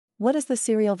What is the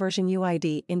serial version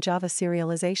UID in Java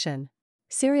serialization?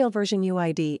 Serial version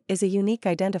UID is a unique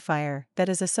identifier that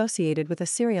is associated with a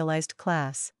serialized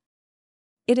class.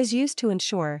 It is used to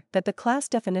ensure that the class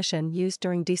definition used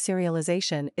during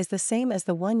deserialization is the same as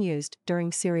the one used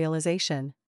during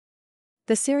serialization.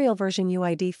 The serial version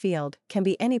UID field can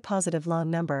be any positive long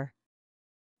number.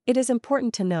 It is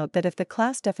important to note that if the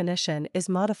class definition is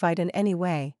modified in any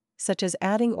way, such as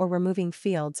adding or removing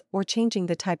fields or changing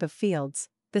the type of fields,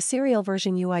 the serial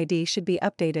version UID should be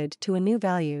updated to a new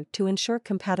value to ensure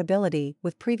compatibility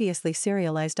with previously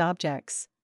serialized objects.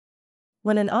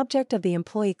 When an object of the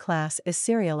employee class is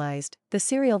serialized, the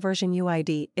serial version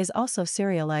UID is also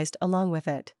serialized along with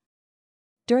it.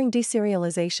 During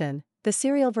deserialization, the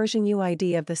serial version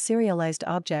UID of the serialized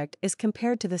object is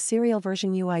compared to the serial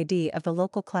version UID of the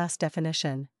local class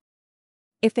definition.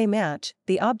 If they match,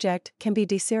 the object can be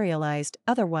deserialized,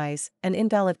 otherwise, an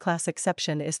invalid class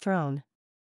exception is thrown.